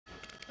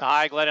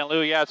Hi, Glenn and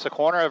Lou. Yeah, it's the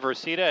corner of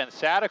Reseda and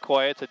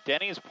Satakoy. It's a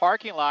Denny's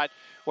parking lot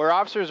where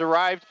officers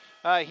arrived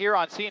here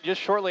on scene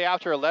just shortly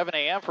after 11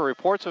 a.m. for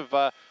reports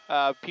of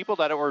people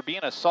that were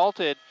being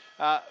assaulted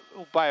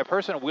by a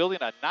person wielding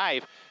a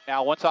knife.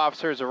 Now, once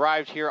officers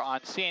arrived here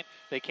on scene,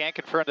 they can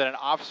confirm that an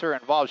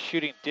officer-involved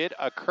shooting did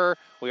occur.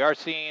 We are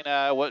seeing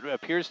what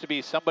appears to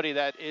be somebody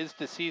that is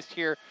deceased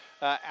here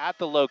at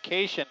the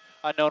location,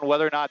 unknown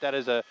whether or not that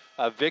is a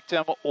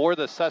victim or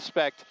the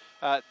suspect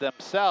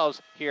themselves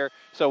here.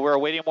 So we're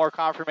awaiting more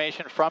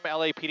confirmation from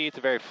LAPD. It's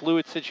a very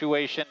fluid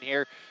situation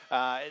here.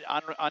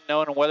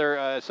 Unknown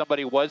whether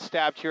somebody was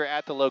stabbed here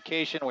at the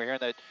location. We're hearing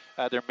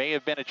that there may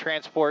have been a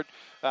transport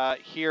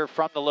here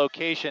from the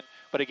location.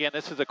 But again,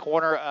 this is the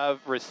corner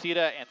of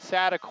Reseda and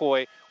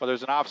Satakoy, where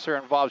there's an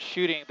officer-involved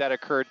shooting that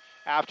occurred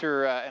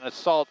after an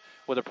assault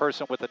with a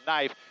person with a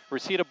knife.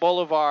 Reseda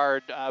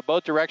Boulevard,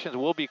 both directions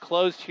will be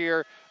closed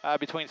here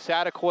between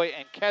Satakoy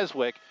and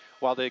Keswick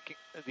while the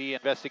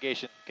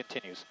investigation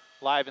continues.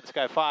 Live in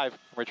Sky 5, I'm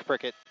Rich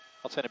Prickett.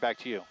 I'll send it back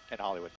to you in Hollywood.